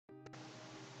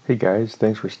Hey guys,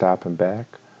 thanks for stopping back.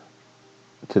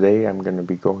 Today I'm going to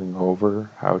be going over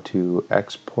how to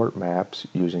export maps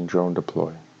using Drone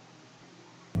Deploy.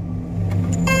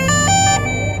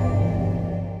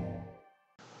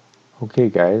 Okay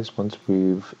guys, once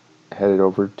we've headed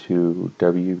over to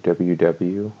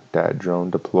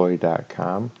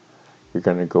www.dronedeploy.com, you're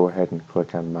going to go ahead and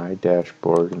click on My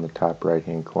Dashboard in the top right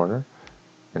hand corner,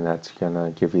 and that's going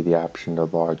to give you the option to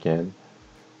log in.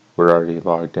 We're already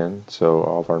logged in, so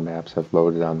all of our maps have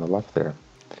loaded on the left there.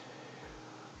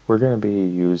 We're going to be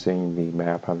using the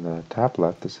map on the top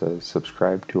left that says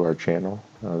subscribe to our channel.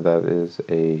 That is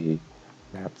a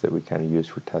map that we kind of use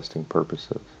for testing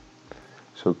purposes.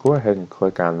 So go ahead and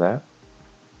click on that.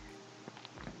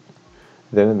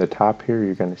 Then in the top here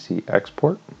you're going to see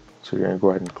export. So you're going to go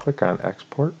ahead and click on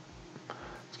export.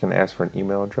 It's going to ask for an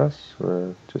email address,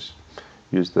 or just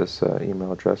use this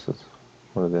email address. It's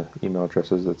one of the email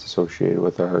addresses that's associated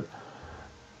with our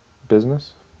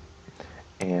business.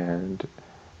 And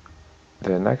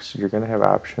then next you're going to have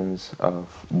options of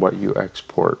what you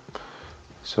export.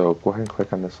 So go ahead and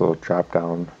click on this little drop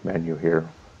down menu here.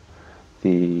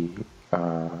 The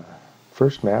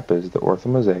first map is the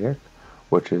orthomosaic,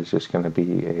 which is just going to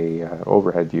be a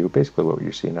overhead view, basically what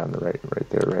you're seeing on the right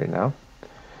there right now.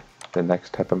 The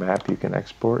next type of map you can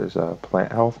export is a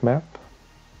plant health map.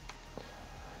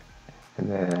 And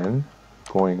then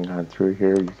going on through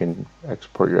here, you can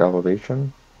export your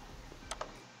elevation.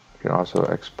 You can also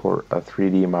export a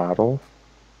 3D model.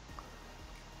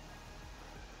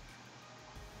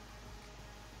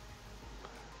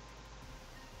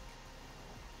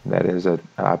 And that is an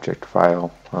object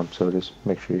file, so just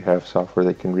make sure you have software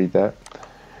that can read that.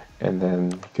 And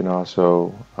then you can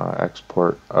also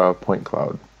export a point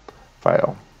cloud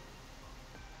file.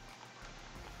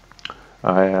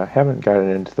 I haven't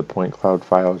gotten into the point cloud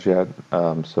files yet,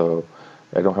 so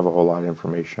I don't have a whole lot of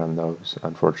information on those,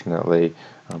 unfortunately.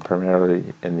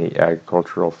 Primarily in the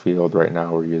agricultural field right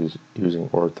now, we're using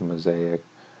orthomosaic,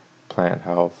 plant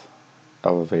health,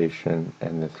 elevation,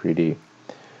 and the 3D.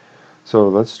 So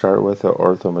let's start with the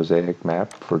orthomosaic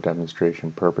map for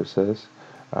demonstration purposes.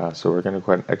 So we're going to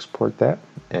go ahead and export that,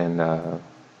 and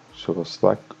so we'll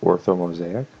select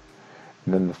orthomosaic,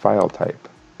 and then the file type.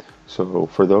 So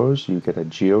for those, you get a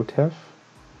GeoTIFF,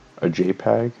 a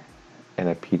JPEG, and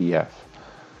a PDF.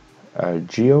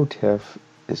 GeoTIFF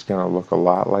is going to look a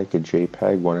lot like a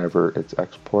JPEG whenever it's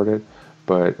exported,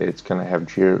 but it's going to have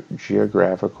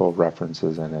geographical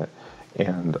references in it.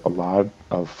 And a lot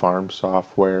of farm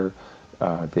software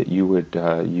that you would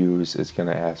use is going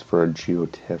to ask for a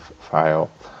GeoTIFF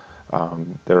file.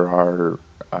 There are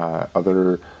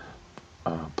other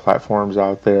platforms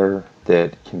out there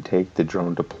that can take the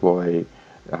Drone Deploy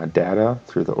data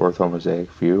through the orthomosaic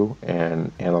view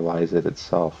and analyze it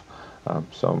itself.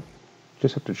 So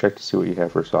just have to check to see what you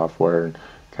have for software and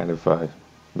kind of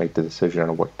make the decision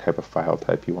on what type of file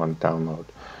type you want to download.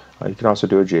 You can also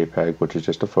do a JPEG, which is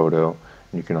just a photo,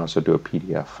 and you can also do a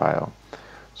PDF file.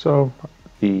 So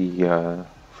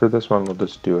for this one, we'll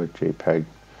just do a JPEG.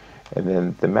 And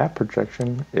then the map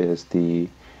projection is the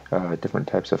different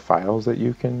types of files that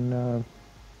you can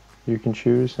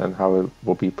choose and how it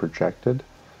will be projected.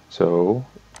 So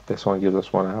this one gives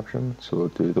us one option, so we'll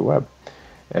do the web.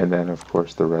 And then of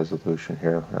course the resolution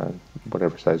here,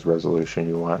 whatever size resolution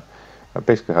you want,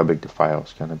 basically how big the file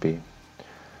is going to be.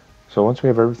 So once we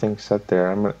have everything set there,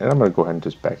 I'm going to go ahead and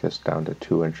just back this down to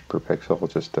 2 inches per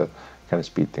pixel just to kind of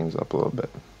speed things up a little bit.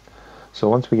 So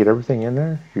once we get everything in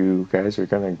there, you guys are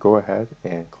going to go ahead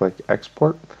and click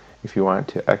export. If you want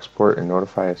to export and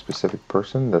notify a specific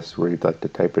person, this is where you'd like to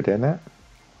type it in at.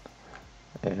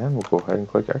 And we'll go ahead and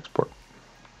click export.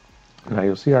 Now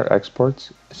you'll see our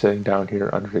exports sitting down here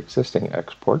under existing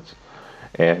exports,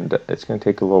 and it's going to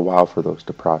take a little while for those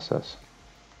to process.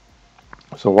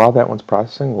 So while that one's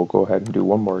processing, we'll go ahead and do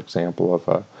one more example of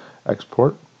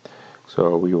export.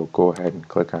 So we will go ahead and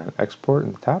click on export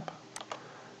in the top.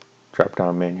 Drop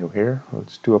down menu here.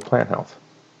 Let's do a plant health.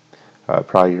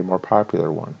 Probably your more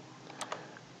popular one.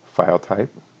 File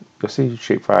type. You'll see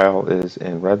shapefile is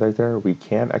in red right there. We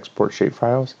can export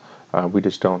shapefiles. We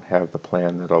just don't have the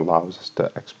plan that allows us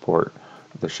to export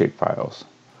the shapefiles.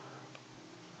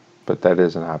 But that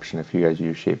is an option if you guys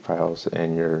use shapefiles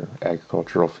in your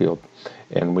agricultural field.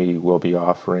 And we will be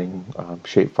offering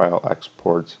shapefile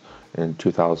exports in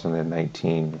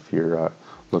 2019 if you're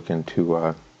looking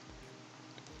to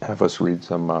have us read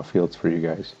some fields for you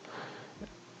guys.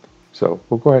 So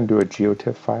we'll go ahead and do a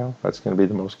GeoTIFF file. That's going to be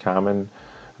the most common,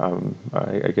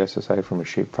 I guess, aside from a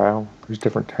shapefile. There's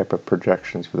different type of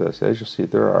projections for this. As you'll see,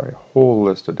 there are a whole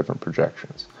list of different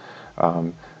projections.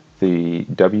 The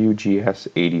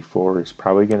WGS84 is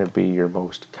probably going to be your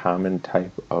most common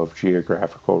type of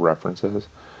geographical references.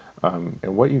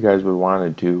 And what you guys would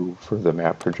want to do for the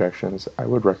map projections, I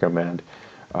would recommend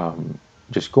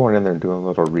just going in there and doing a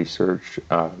little research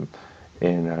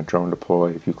in Drone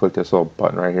Deploy. If you click this little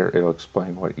button right here, it'll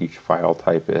explain what each file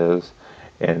type is.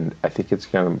 And I think it's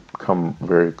going to become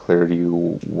very clear to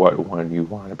you what one you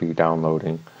want to be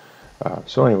downloading.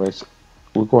 So anyways,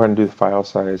 we'll go ahead and do the file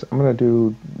size. I'm going to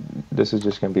do, this is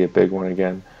just going to be a big one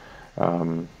again.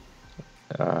 I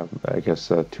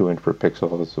guess 2 inch per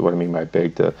pixel is what I mean by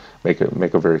big, to make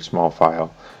a very small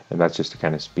file, and that's just to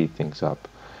kind of speed things up.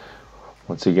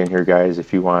 Once again here guys,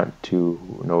 if you want to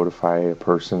notify a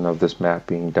person of this map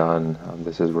being done,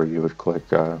 this is where you would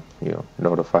click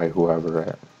notify whoever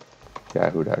at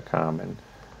yahoo.com, and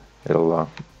it'll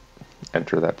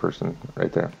enter that person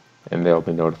right there, and they'll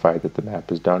be notified that the map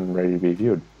is done and ready to be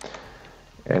viewed.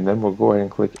 And then we'll go ahead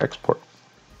and click export.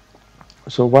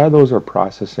 So while those are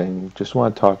processing, just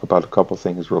want to talk about a couple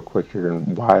things real quick here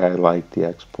and why I like the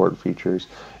export features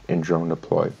in Drone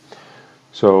Deploy.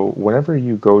 So whenever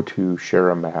you go to share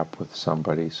a map with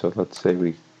somebody, so let's say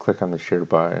we click on the share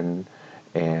button,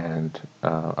 and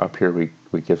up here we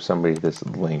give somebody this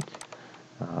link.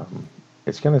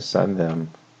 It's going to send them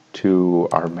to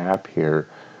our map here,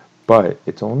 but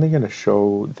it's only going to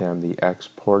show them the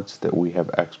exports that we have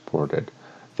exported.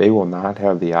 They will not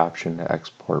have the option to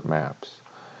export maps.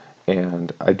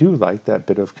 And I do like that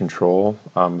bit of control,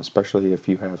 especially if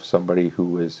you have somebody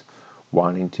who is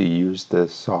wanting to use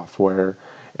this software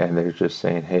and they're just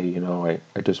saying, hey,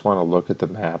 I just want to look at the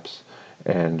maps,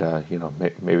 and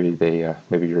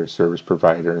maybe you're a service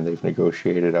provider and they've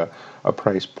negotiated a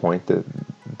price point that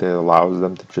allows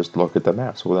them to just look at the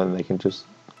maps. Well, then they can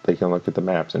look at the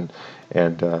maps, and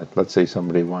let's say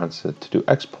somebody wants to do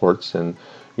exports, and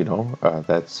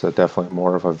that's definitely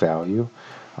more of a value.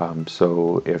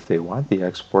 So if they want the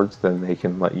exports, then they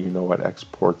can let you know what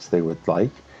exports they would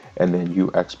like, and then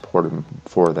you export them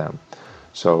for them.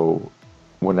 So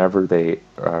whenever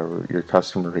your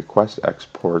customer requests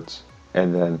exports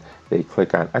and then they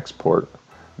click on export,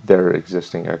 their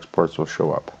existing exports will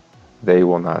show up. They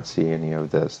will not see any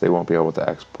of this. They won't be able to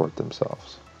export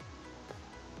themselves.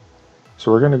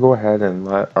 So we're going to go ahead and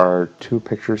let our 2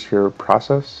 pictures here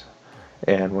process,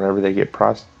 and whenever they get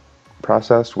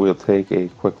processed, we'll take a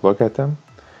quick look at them.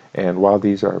 And while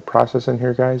these are processing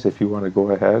here guys, if you want to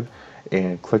go ahead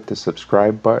and click the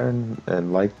subscribe button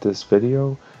and like this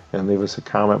video and leave us a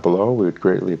comment below, we would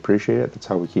greatly appreciate it. That's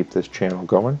how we keep this channel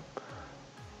going.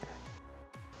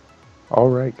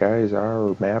 Alright guys,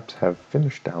 our maps have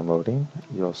finished downloading.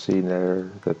 You'll see there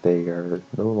that they are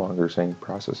no longer saying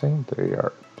processing. They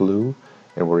are blue,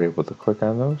 and we're able to click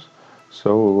on those.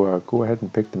 So go ahead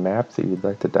and pick the map that you'd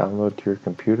like to download to your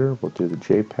computer. We'll do the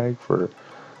JPEG for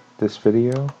this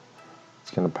video.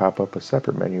 It's going to pop up a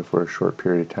separate menu for a short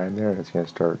period of time there, and it's going to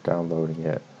start downloading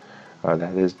it.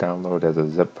 That is download as a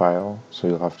zip file, so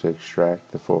you'll have to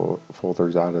extract the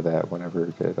folders out of that whenever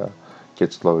it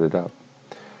gets loaded up.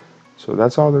 So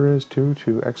that's all there is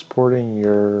to exporting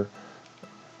your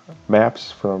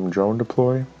maps from Drone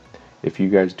Deploy. If you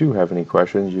guys do have any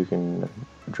questions, you can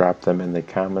drop them in the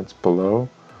comments below,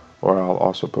 or I'll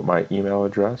also put my email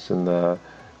address in the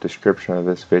description of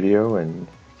this video, and you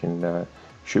can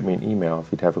shoot me an email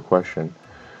if you'd have a question.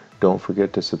 Don't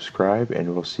forget to subscribe,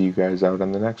 and we'll see you guys out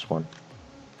on the next one.